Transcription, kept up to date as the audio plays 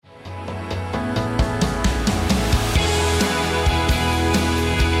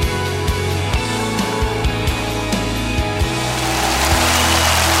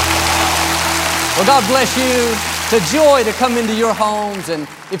God bless you. It's a joy to come into your homes. And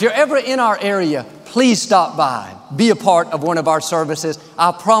if you're ever in our area, please stop by. Be a part of one of our services.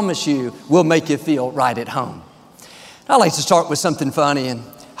 I promise you, we'll make you feel right at home. I like to start with something funny, and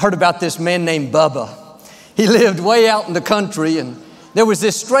heard about this man named Bubba. He lived way out in the country, and there was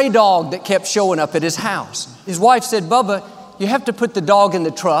this stray dog that kept showing up at his house. His wife said, "Bubba, you have to put the dog in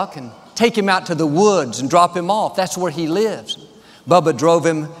the truck and take him out to the woods and drop him off. That's where he lives." Bubba drove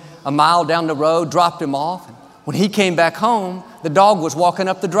him a mile down the road, dropped him off. And when he came back home, the dog was walking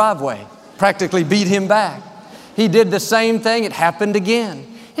up the driveway, practically beat him back. He did the same thing. It happened again.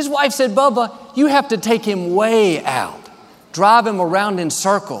 His wife said, "Bubba, you have to take him way out. Drive him around in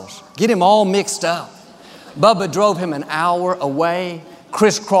circles. Get him all mixed up." Bubba drove him an hour away,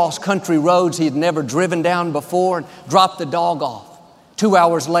 crisscrossed country roads he had never driven down before, and dropped the dog off. 2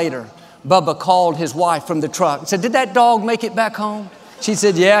 hours later, Bubba called his wife from the truck and said, "Did that dog make it back home?" She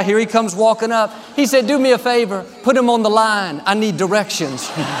said, "Yeah, here he comes walking up." He said, "Do me a favor, put him on the line. I need directions."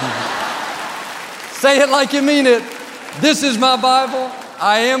 Say it like you mean it. This is my Bible.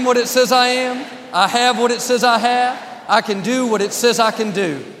 I am what it says I am. I have what it says I have. I can do what it says I can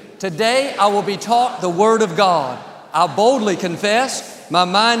do. Today, I will be taught the Word of God. I boldly confess, my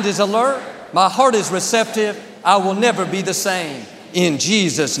mind is alert, my heart is receptive. I will never be the same. In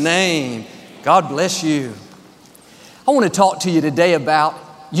Jesus' name, God bless you. I want to talk to you today about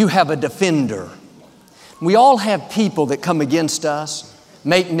you have a defender. We all have people that come against us,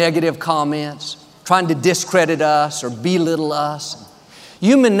 make negative comments, trying to discredit us or belittle us.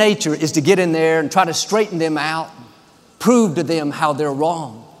 Human nature is to get in there and try to straighten them out, prove to them how they're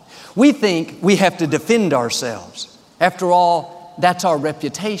wrong. We think we have to defend ourselves. After all, that's our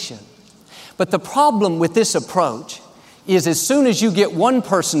reputation. But the problem with this approach is as soon as you get one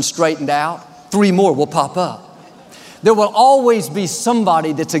person straightened out, 3 more will pop up. There will always be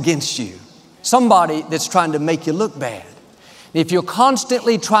somebody that's against you, somebody that's trying to make you look bad. If you're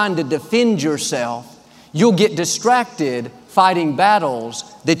constantly trying to defend yourself, you'll get distracted fighting battles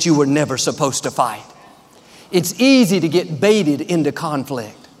that you were never supposed to fight. It's easy to get baited into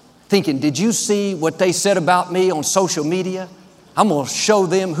conflict, thinking, "Did you see what they said about me on social media? I'm going to show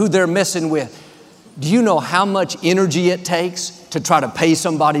them who they're messing with." Do you know how much energy it takes to try to pay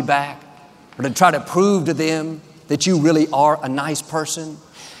somebody back or to try to prove to them that you really are a nice person?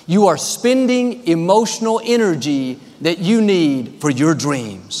 You are spending emotional energy that you need for your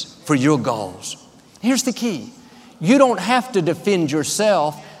dreams, for your goals. Here's the key. You don't have to defend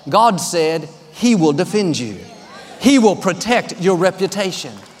yourself. God said He will defend you. He will protect your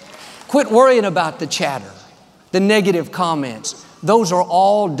reputation. Quit worrying about the chatter, the negative comments. Those are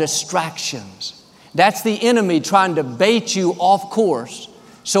all distractions. That's the enemy trying to bait you off course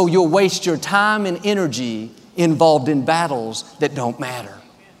so you'll waste your time and energy involved in battles that don't matter.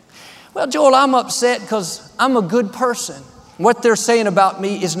 "Well, Joel, I'm upset because I'm a good person. What they're saying about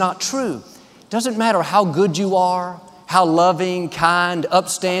me is not true." Doesn't matter how good you are, how loving, kind,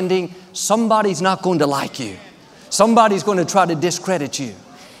 upstanding, somebody's not going to like you. Somebody's going to try to discredit you.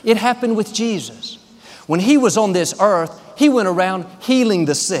 It happened with Jesus. When He was on this earth, He went around healing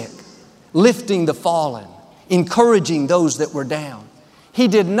the sick, lifting the fallen, encouraging those that were down. He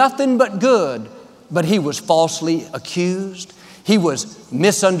did nothing but good, but He was falsely accused. He was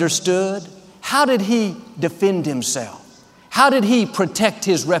misunderstood. How did He defend Himself? How did He protect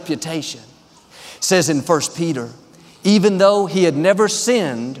His reputation? It says in 1 Peter, even though He had never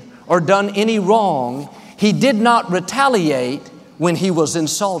sinned or done any wrong, He did not retaliate when He was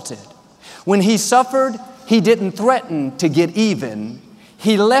insulted. When He suffered, He didn't threaten to get even.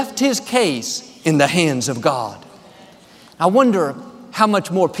 He left His case in the hands of God. I wonder how much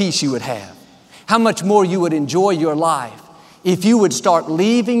more peace you would have, how much more you would enjoy your life if you would start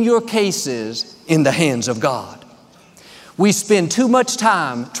leaving your cases in the hands of God. We spend too much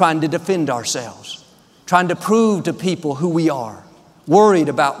time trying to defend ourselves, trying to prove to people who we are, worried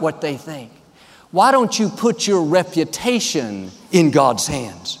about what they think. Why don't you put your reputation in God's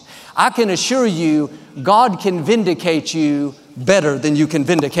hands? I can assure you, God can vindicate you better than you can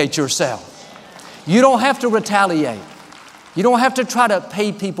vindicate yourself. You don't have to retaliate. You don't have to try to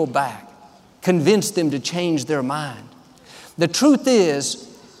pay people back, convince them to change their mind. The truth is,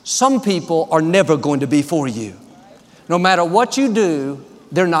 some people are never going to be for you. No matter what you do,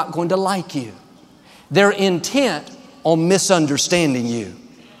 they're not going to like you. They're intent on misunderstanding you.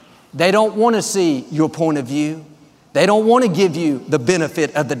 They don't want to see your point of view. They don't want to give you the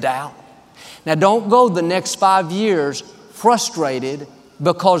benefit of the doubt. Now, don't go the next 5 years frustrated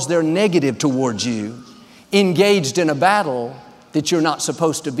because they're negative towards you, engaged in a battle that you're not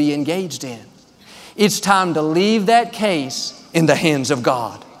supposed to be engaged in. It's time to leave that case in the hands of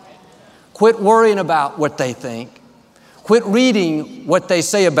God. Quit worrying about what they think. Quit reading what they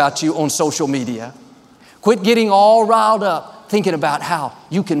say about you on social media. Quit getting all riled up thinking about how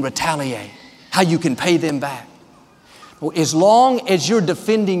you can retaliate, how you can pay them back. Well, as long as you're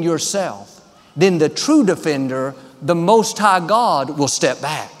defending yourself, then the true defender, the Most High God, will step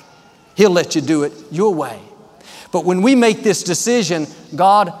back. He'll let you do it your way. But when we make this decision,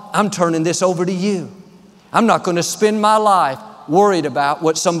 God, I'm turning this over to you. I'm not going to spend my life worried about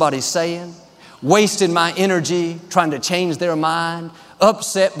what somebody's saying, wasting my energy trying to change their mind,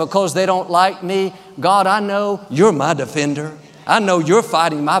 upset because they don't like me. God, I know you're my defender. I know you're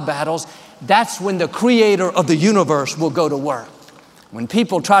fighting my battles. That's when the Creator of the universe will go to work. When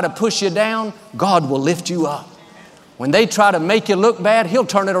people try to push you down, God will lift you up. When they try to make you look bad, He'll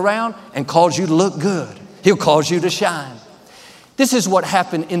turn it around and cause you to look good. He'll cause you to shine. This is what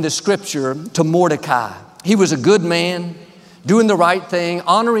happened in the Scripture to Mordecai. He was a good man, doing the right thing,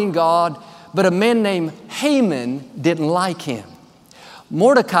 honoring God, but a man named Haman didn't like him.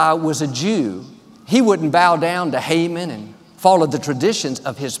 Mordecai was a Jew. He wouldn't bow down to Haman and follow the traditions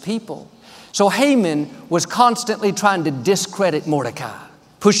of his people. So Haman was constantly trying to discredit Mordecai,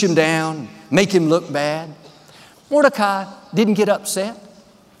 push him down, make him look bad. Mordecai didn't get upset.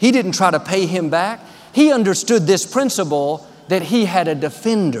 He didn't try to pay him back. He understood this principle that he had a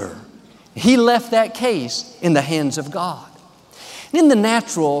defender. He left that case in the hands of God. In the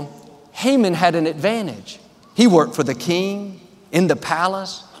natural, Haman had an advantage. He worked for the king in the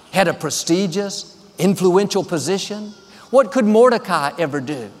palace, had a prestigious, influential position. What could Mordecai ever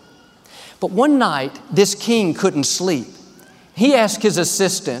do? But one night, this king couldn't sleep. He asked his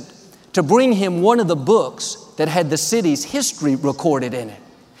assistant to bring him one of the books that had the city's history recorded in it.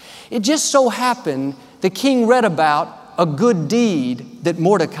 It just so happened the king read about a good deed that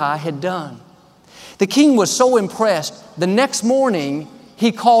Mordecai had done. The king was so impressed, the next morning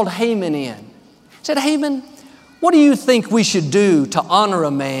he called Haman in. He said, Haman, what do you think we should do to honor a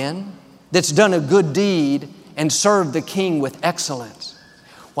man that's done a good deed and served the king with excellence?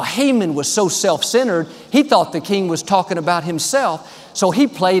 Well, Haman was so self-centered, he thought the king was talking about himself, so he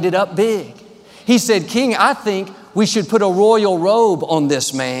played it up big. He said, King, I think we should put a royal robe on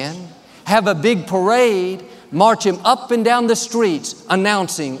this man, have a big parade, march him up and down the streets,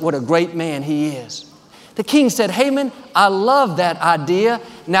 announcing what a great man he is. The king said, Haman, I love that idea.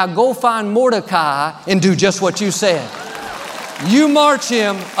 Now go find Mordecai and do just what you said. You march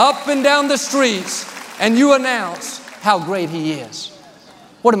him up and down the streets and you announce how great he is.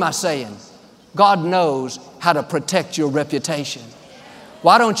 What am I saying? God knows how to protect your reputation.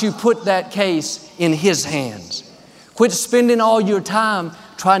 Why don't you put that case in His hands? Quit spending all your time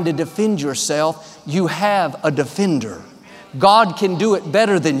trying to defend yourself. You have a defender. God can do it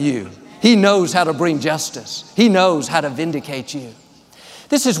better than you. He knows how to bring justice. He knows how to vindicate you.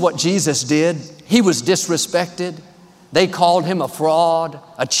 This is what Jesus did. He was disrespected. They called Him a fraud,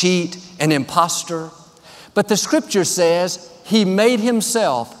 a cheat, an imposter. But the Scripture says He made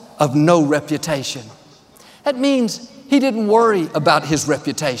Himself of no reputation. That means He didn't worry about His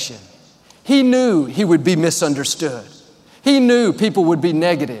reputation. He knew He would be misunderstood. He knew people would be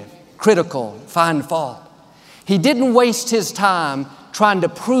negative, critical, find fault. He didn't waste His time trying to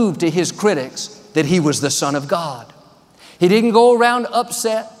prove to His critics that He was the Son of God. He didn't go around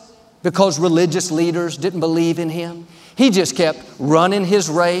upset because religious leaders didn't believe in Him. He just kept running His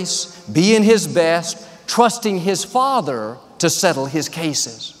race, being His best, trusting His Father to settle His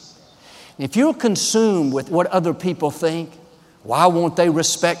cases. If you're consumed with what other people think, why won't they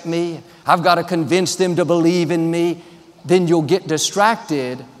respect me? I've got to convince them to believe in me. Then you'll get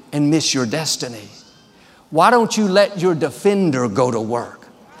distracted and miss your destiny. Why don't you let your defender go to work?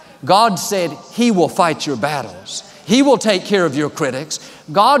 God said He will fight your battles. He will take care of your critics.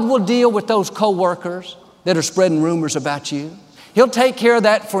 God will deal with those co-workers that are spreading rumors about you. He'll take care of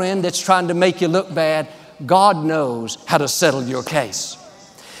that friend that's trying to make you look bad. God knows how to settle your case.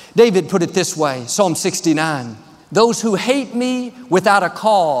 David put it this way, Psalm 69, those who hate me without a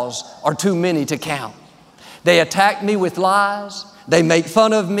cause are too many to count. They attack me with lies. They make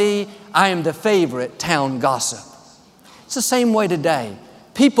fun of me. I am the favorite town gossip. It's the same way today.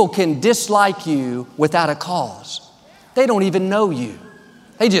 People can dislike you without a cause. They don't even know you.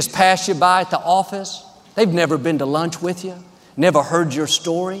 They just pass you by at the office. They've never been to lunch with you, never heard your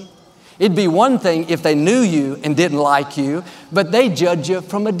story. It'd be one thing if they knew you and didn't like you, but they judge you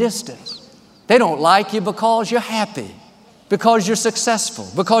from a distance. They don't like you because you're happy, because you're successful,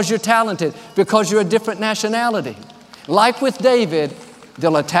 because you're talented, because you're a different nationality. Like with David,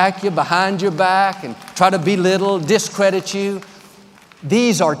 they'll attack you behind your back and try to belittle, discredit you.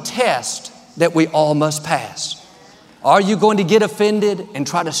 These are tests that we all must pass. Are you going to get offended and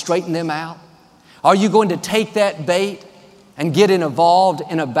try to straighten them out? Are you going to take that bait and get involved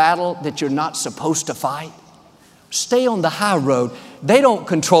in a battle that you're not supposed to fight? Stay on the high road. They don't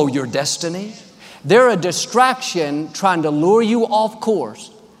control your destiny. They're a distraction trying to lure you off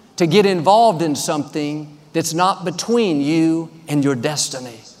course to get involved in something that's not between you and your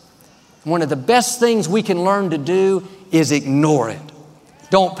destiny. One of the best things we can learn to do is ignore it.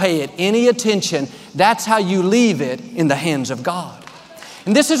 Don't pay it any attention. That's how you leave it in the hands of God.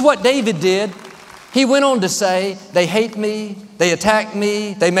 And this is what David did. He went on to say, they hate me, they attack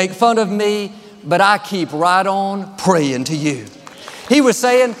me, they make fun of me, but I keep right on praying to you. He was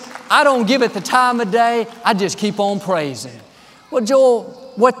saying, I don't give it the time of day, I just keep on praising. Well, Joel,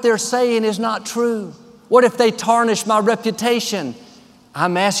 what they're saying is not true. What if they tarnish my reputation?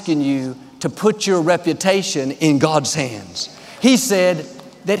 I'm asking you to put your reputation in God's hands. He said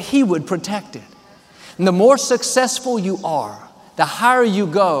that He would protect it. And the more successful you are, the higher you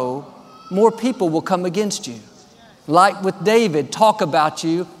go, more people will come against you. Like with David, talk about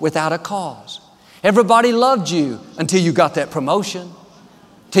you without a cause. Everybody loved you until you got that promotion,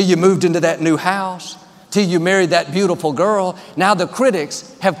 till you moved into that new house, till you married that beautiful girl. Now the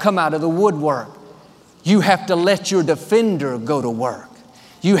critics have come out of the woodwork. You have to let your defender go to work.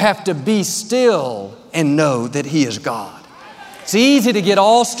 You have to be still and know that He is God. It's easy to get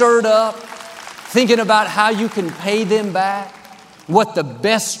all stirred up, thinking about how you can pay them back, what the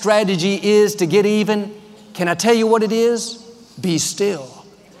best strategy is to get even. Can I tell you what it is? Be still.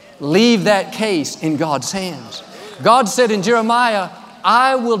 Leave that case in God's hands. God said in Jeremiah,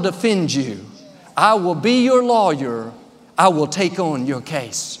 I will defend you. I will be your lawyer. I will take on your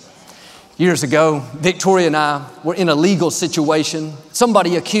case. Years ago, Victoria and I were in a legal situation.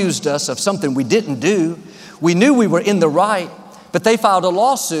 Somebody accused us of something we didn't do. We knew we were in the right, but they filed a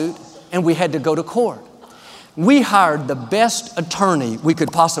lawsuit and we had to go to court. We hired the best attorney we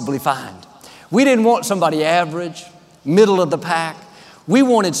could possibly find. We didn't want somebody average, middle of the pack. We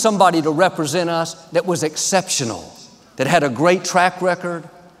wanted somebody to represent us that was exceptional, that had a great track record,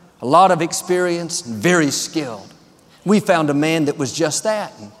 a lot of experience, and very skilled. We found a man that was just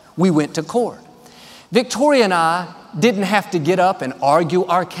that, and we went to court. Victoria and I didn't have to get up and argue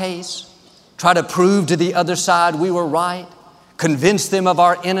our case, try to prove to the other side we were right, convince them of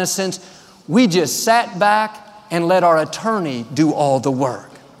our innocence. We just sat back and let our attorney do all the work.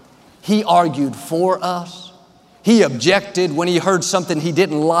 He argued for us. He objected when he heard something he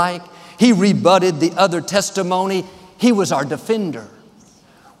didn't like. He rebutted the other testimony. He was our defender.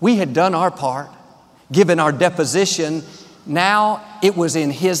 We had done our part, given our deposition. Now it was in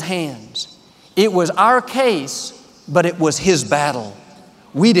His hands. It was our case, but it was His battle.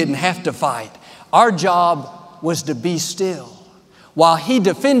 We didn't have to fight. Our job was to be still. While He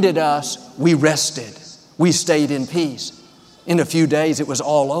defended us, we rested. We stayed in peace. In a few days, it was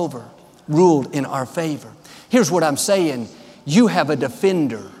all over, ruled in our favor. Here's what I'm saying. You have a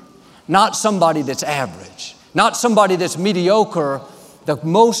defender, not somebody that's average, not somebody that's mediocre. The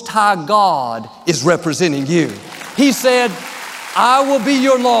Most High God is representing you. He said, I will be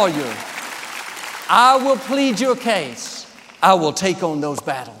your lawyer. I will plead your case. I will take on those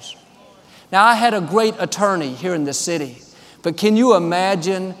battles. Now, I had a great attorney here in the city, but can you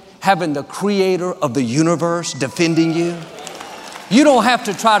imagine having the Creator of the universe defending you? You don't have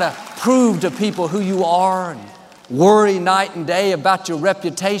to try to prove to people who you are and worry night and day about your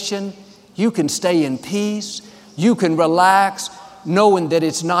reputation. You can stay in peace. You can relax, knowing that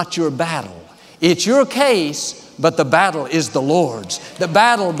it's not your battle. It's your case, but the battle is the Lord's. The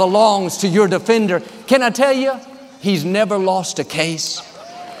battle belongs to your defender. Can I tell you, He's never lost a case.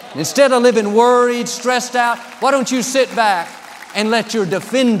 Instead of living worried, stressed out, why don't you sit back and let your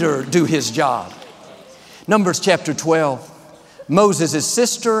defender do his job? Numbers chapter 12. Moses'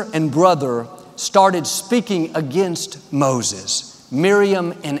 sister and brother started speaking against Moses.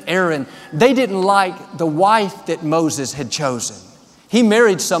 Miriam and Aaron, they didn't like the wife that Moses had chosen. He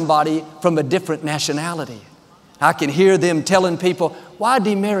married somebody from a different nationality. I can hear them telling people, why did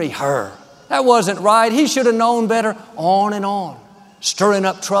he marry her? That wasn't right. He should have known better. On and on, stirring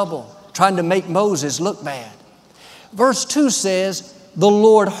up trouble, trying to make Moses look bad. Verse 2 says, the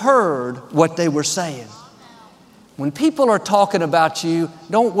Lord heard what they were saying. When people are talking about you,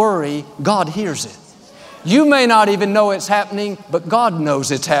 don't worry, God hears it. You may not even know it's happening, but God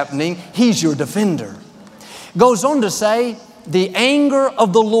knows it's happening. He's your defender. Goes on to say, the anger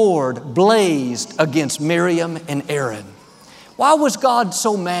of the Lord blazed against Miriam and Aaron. Why was God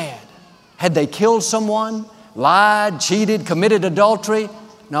so mad? Had they killed someone, lied, cheated, committed adultery?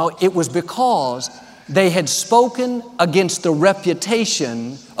 No, it was because they had spoken against the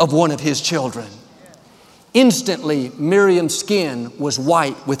reputation of one of His children. Instantly, Miriam's skin was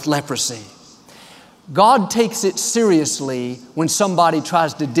white with leprosy. God takes it seriously when somebody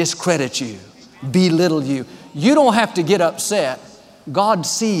tries to discredit you, belittle you. You don't have to get upset. God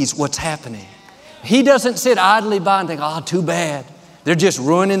sees what's happening. He doesn't sit idly by and think, oh, too bad. They're just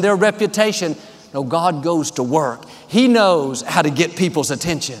ruining their reputation. No, God goes to work. He knows how to get people's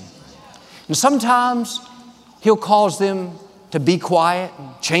attention. And sometimes He'll cause them to be quiet and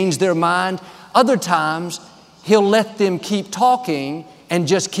change their mind. Other times, He'll let them keep talking and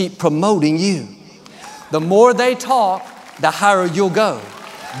just keep promoting you. The more they talk, the higher you'll go.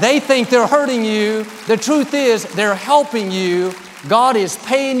 They think they're hurting you. The truth is, they're helping you. God is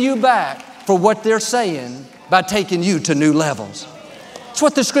paying you back for what they're saying by taking you to new levels. That's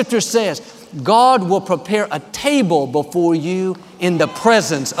what the Scripture says. God will prepare a table before you in the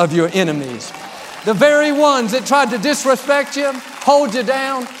presence of your enemies. The very ones that tried to disrespect you, hold you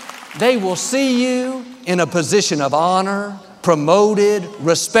down, they will see you in a position of honor, promoted,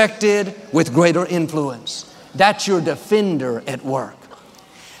 respected, with greater influence. That's your defender at work.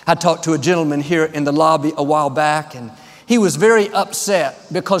 I talked to a gentleman here in the lobby a while back, and he was very upset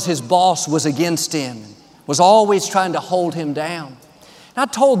because his boss was against him, was always trying to hold him down. And I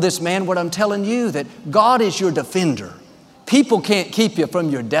told this man what I'm telling you, that God is your defender. People can't keep you from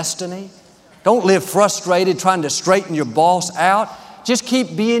your destiny. Don't live frustrated trying to straighten your boss out. Just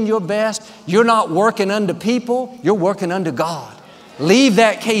keep being your best. You're not working unto people, you're working unto God. Leave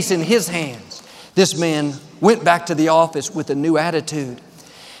that case in His hands. This man went back to the office with a new attitude.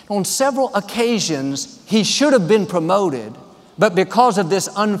 On several occasions, he should have been promoted, but because of this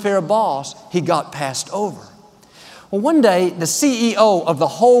unfair boss, he got passed over. Well, one day, the CEO of the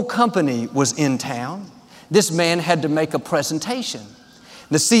whole company was in town. This man had to make a presentation.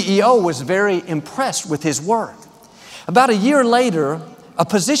 The CEO was very impressed with his work. About a year later, a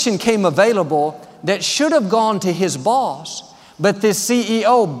position came available that should have gone to his boss, but this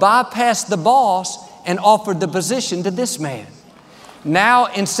CEO bypassed the boss and offered the position to this man. Now,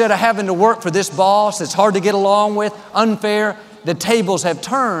 instead of having to work for this boss that's hard to get along with, unfair, the tables have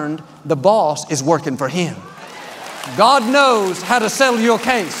turned. The boss is working for him. God knows how to settle your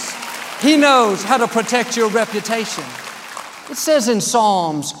case. He knows how to protect your reputation. It says in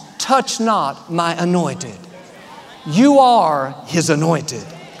Psalms, touch not my anointed. You are His anointed.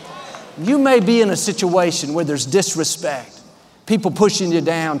 You may be in a situation where there's disrespect, people pushing you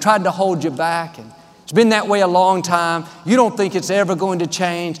down, trying to hold you back, and it's been that way a long time. You don't think it's ever going to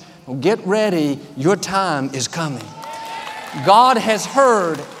change. Well, get ready. Your time is coming. God has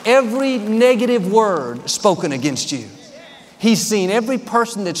heard every negative word spoken against you. He's seen every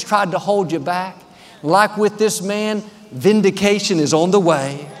person that's tried to hold you back. Like with this man, vindication is on the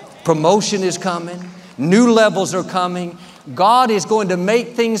way. Promotion is coming. New levels are coming. God is going to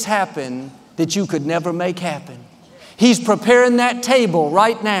make things happen that you could never make happen. He's preparing that table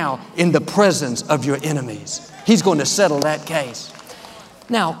right now in the presence of your enemies. He's going to settle that case.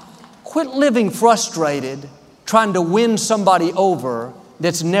 Now, quit living frustrated, trying to win somebody over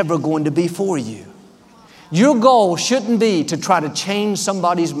that's never going to be for you. Your goal shouldn't be to try to change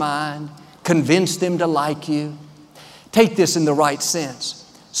somebody's mind, convince them to like you. Take this in the right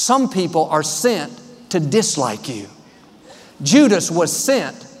sense. Some people are sent to dislike you. Judas was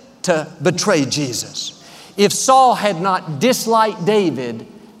sent to betray Jesus. If Saul had not disliked David,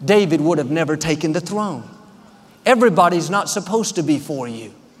 David would have never taken the throne. Everybody's not supposed to be for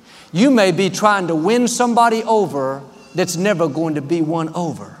you. You may be trying to win somebody over that's never going to be won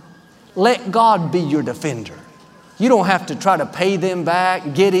over. Let God be your defender. You don't have to try to pay them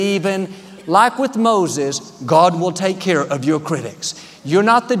back, get even. Like with Moses, God will take care of your critics. You're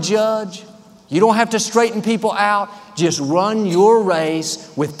not the judge. You don't have to straighten people out. Just run your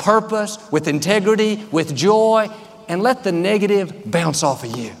race with purpose, with integrity, with joy, and let the negative bounce off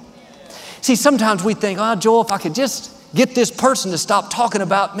of you. See, sometimes we think, oh, Joel, if I could just get this person to stop talking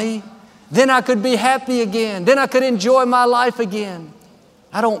about me, then I could be happy again. Then I could enjoy my life again.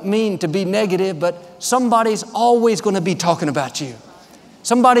 I don't mean to be negative, but somebody's always going to be talking about you.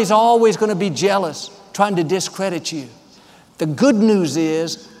 Somebody's always going to be jealous, trying to discredit you. The good news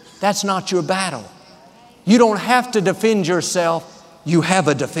is that's not your battle. You don't have to defend yourself. You have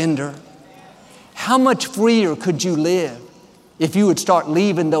a defender. How much freer could you live if you would start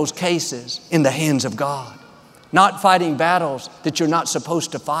leaving those cases in the hands of God? Not fighting battles that you're not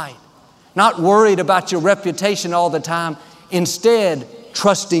supposed to fight. Not worried about your reputation all the time. Instead,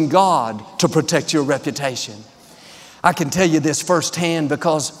 trusting God to protect your reputation. I can tell you this firsthand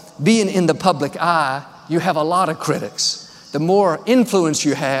because being in the public eye, you have a lot of critics. The more influence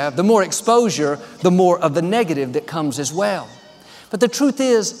you have, the more exposure, the more of the negative that comes as well. But the truth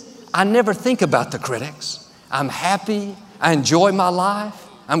is, I never think about the critics. I'm happy. I enjoy my life.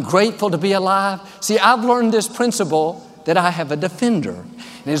 I'm grateful to be alive. See, I've learned this principle that I have a defender.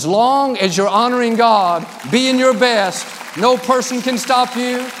 And as long as you're honoring God, being your best, no person can stop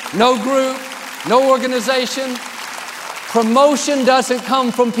you, no group, no organization. Promotion doesn't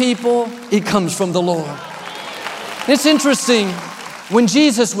come from people, it comes from the Lord. It's interesting, when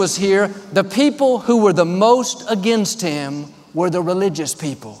Jesus was here, the people who were the most against Him were the religious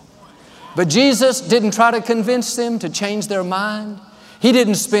people. But Jesus didn't try to convince them to change their mind. He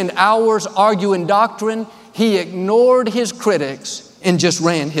didn't spend hours arguing doctrine. He ignored His critics and just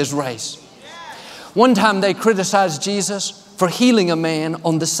ran His race. One time they criticized Jesus for healing a man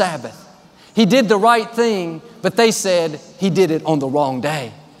on the Sabbath. He did the right thing, but they said He did it on the wrong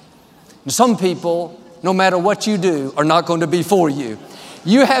day. And some people, no matter what you do, are not going to be for you.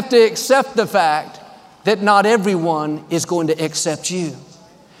 You have to accept the fact that not everyone is going to accept you.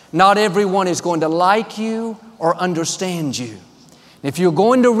 Not everyone is going to like you or understand you. If you're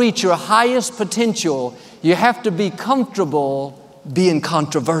going to reach your highest potential, you have to be comfortable being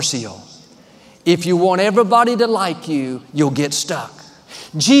controversial. If you want everybody to like you, you'll get stuck.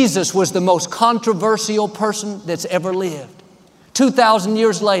 Jesus was the most controversial person that's ever lived. 2,000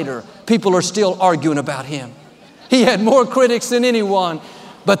 years later, people are still arguing about Him. He had more critics than anyone,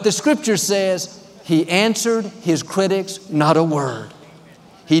 but the Scripture says He answered His critics not a word.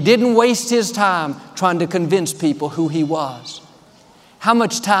 He didn't waste His time trying to convince people who He was. How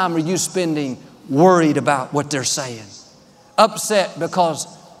much time are you spending worried about what they're saying? Upset because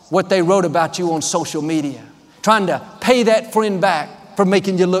what they wrote about you on social media? Trying to pay that friend back for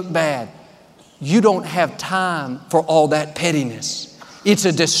making you look bad? You don't have time for all that pettiness. It's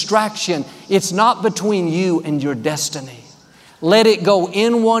a distraction. It's not between you and your destiny. Let it go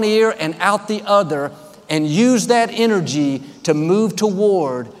in one ear and out the other, and use that energy to move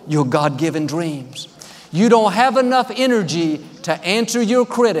toward your God-given dreams. You don't have enough energy to answer your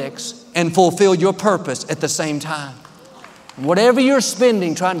critics and fulfill your purpose at the same time. Whatever you're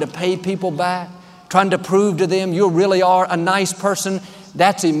spending trying to pay people back, trying to prove to them you really are a nice person,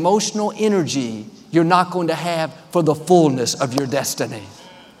 that's emotional energy you're not going to have for the fullness of your destiny.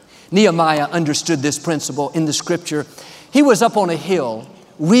 Nehemiah understood this principle in the Scripture. He was up on a hill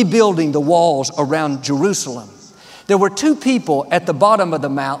rebuilding the walls around Jerusalem. There were two people at the bottom of the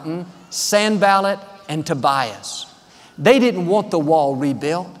mountain, Sanballat and Tobias. They didn't want the wall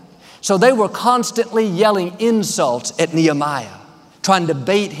rebuilt, so they were constantly yelling insults at Nehemiah, trying to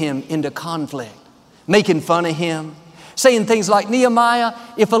bait him into conflict, making fun of him, saying things like, Nehemiah,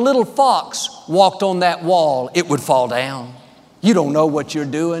 if a little fox walked on that wall, it would fall down. You don't know what you're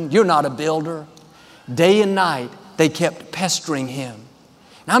doing. You're not a builder. Day and night, they kept pestering him.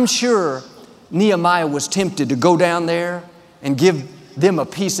 And I'm sure Nehemiah was tempted to go down there and give them a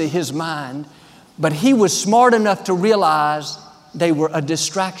piece of his mind, but he was smart enough to realize they were a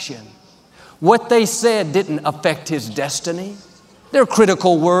distraction. What they said didn't affect his destiny. Their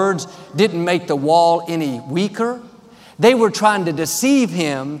critical words didn't make the wall any weaker. They were trying to deceive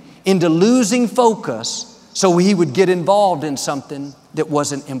him into losing focus so he would get involved in something that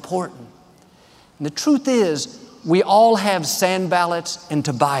wasn't important. And the truth is, we all have Sanballats and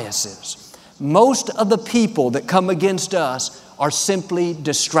Tobiases. Most of the people that come against us are simply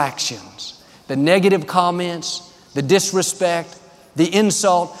distractions. The negative comments, the disrespect, the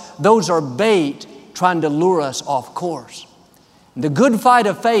insult, those are bait trying to lure us off course. The good fight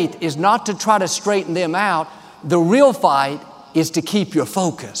of faith is not to try to straighten them out. The real fight is to keep your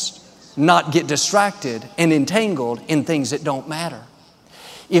focus, not get distracted and entangled in things that don't matter.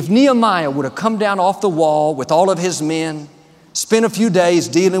 If Nehemiah would have come down off the wall with all of his men, spent a few days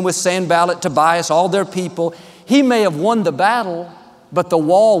dealing with Sanballat, Tobias, all their people, he may have won the battle, but the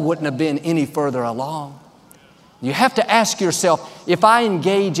wall wouldn't have been any further along. You have to ask yourself, if I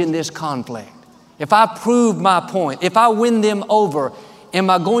engage in this conflict, if I prove my point, if I win them over, am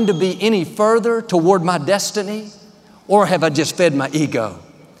I going to be any further toward my destiny? Or have I just fed my ego?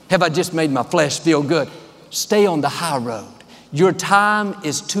 Have I just made my flesh feel good? Stay on the high road. Your time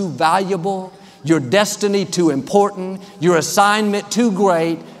is too valuable, your destiny too important, your assignment too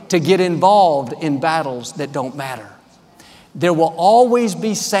great to get involved in battles that don't matter. There will always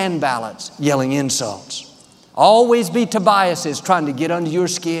be Sanballats yelling insults. Always be Tobiases trying to get under your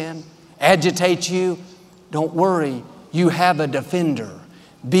skin, agitate you. Don't worry, you have a defender.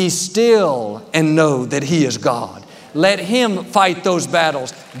 Be still and know that He is God. Let Him fight those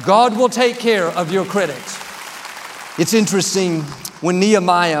battles. God will take care of your critics. It's interesting, when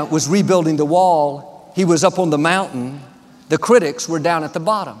Nehemiah was rebuilding the wall, he was up on the mountain. The critics were down at the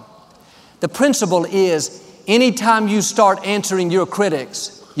bottom. The principle is, anytime you start answering your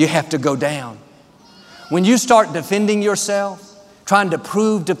critics, you have to go down. When you start defending yourself, trying to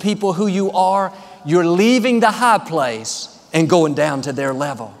prove to people who you are, you're leaving the high place and going down to their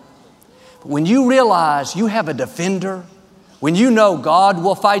level. But when you realize you have a defender, when you know God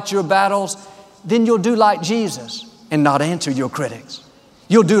will fight your battles, then you'll do like Jesus and not answer your critics.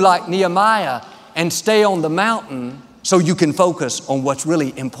 You'll do like Nehemiah and stay on the mountain so you can focus on what's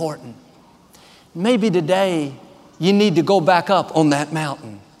really important. Maybe today you need to go back up on that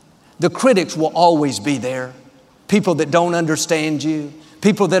mountain. The critics will always be there. People that don't understand you,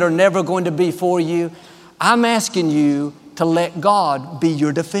 people that are never going to be for you. I'm asking you to let God be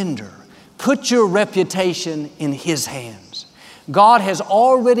your defender. Put your reputation in His hands. God has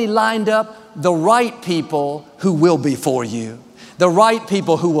already lined up the right people who will be for you, the right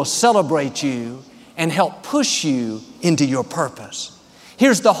people who will celebrate you and help push you into your purpose.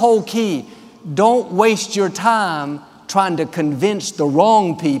 Here's the whole key. Don't waste your time trying to convince the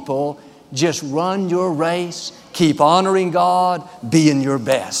wrong people. Just run your race, keep honoring God, being your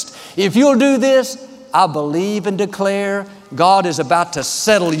best. If you'll do this, I believe and declare God is about to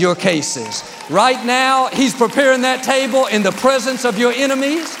settle your cases. Right now, He's preparing that table in the presence of your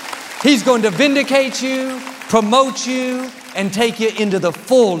enemies. He's going to vindicate you, promote you, and take you into the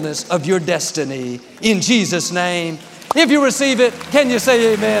fullness of your destiny. In Jesus' name. If you receive it, can you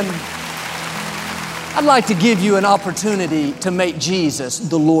say amen? I'd like to give you an opportunity to make Jesus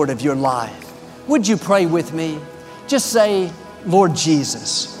the Lord of your life. Would you pray with me? Just say, Lord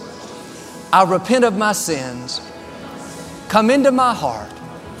Jesus, I repent of my sins. Come into my heart.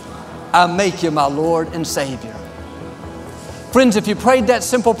 I make you my Lord and Savior. Friends, if you prayed that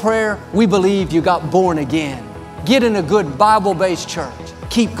simple prayer, we believe you got born again. Get in a good Bible-based church.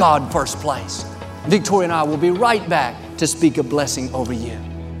 Keep God first place. Victoria and I will be right back to speak a blessing over you.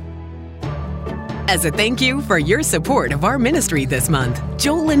 As a thank you for your support of our ministry this month,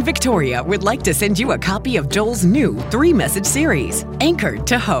 Joel and Victoria would like to send you a copy of Joel's new 3-message series, Anchored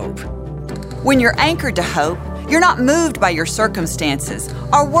to Hope. When you're anchored to hope, you're not moved by your circumstances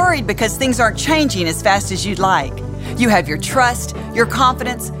or worried because things aren't changing as fast as you'd like. You have your trust, your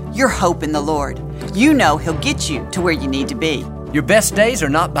confidence, your hope in the Lord. You know He'll get you to where you need to be. Your best days are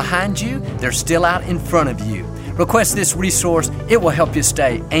not behind you, they're still out in front of you. Request this resource, it will help you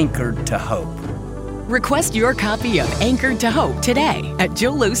stay anchored to hope. Request your copy of Anchored to Hope today at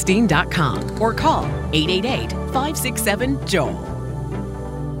joelosteen.com or call 888-567-JOEL.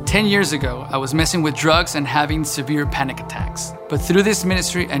 10 years ago, I was messing with drugs and having severe panic attacks. But through this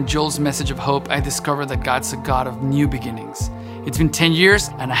ministry and Joel's message of hope, I discovered that God's a God of new beginnings. It's been 10 years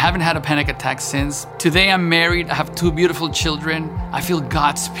and I haven't had a panic attack since. Today I'm married, I have 2 beautiful children. I feel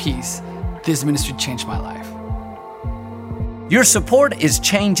God's peace. This ministry changed my life. Your support is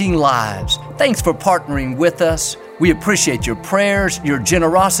changing lives. Thanks for partnering with us. We appreciate your prayers, your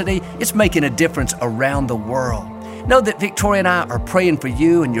generosity. It's making a difference around the world. Know that Victoria and I are praying for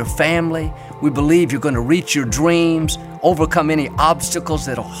you and your family. We believe you're going to reach your dreams, overcome any obstacles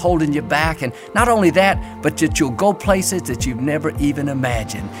that are holding you back. And not only that, but that you'll go places that you've never even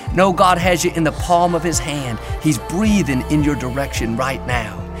imagined. Know God has you in the palm of His hand. He's breathing in your direction right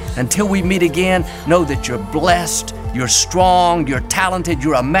now. Until we meet again, know that you're blessed, you're strong, you're talented,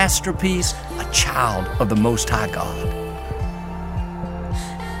 you're a masterpiece, a child of the Most High God.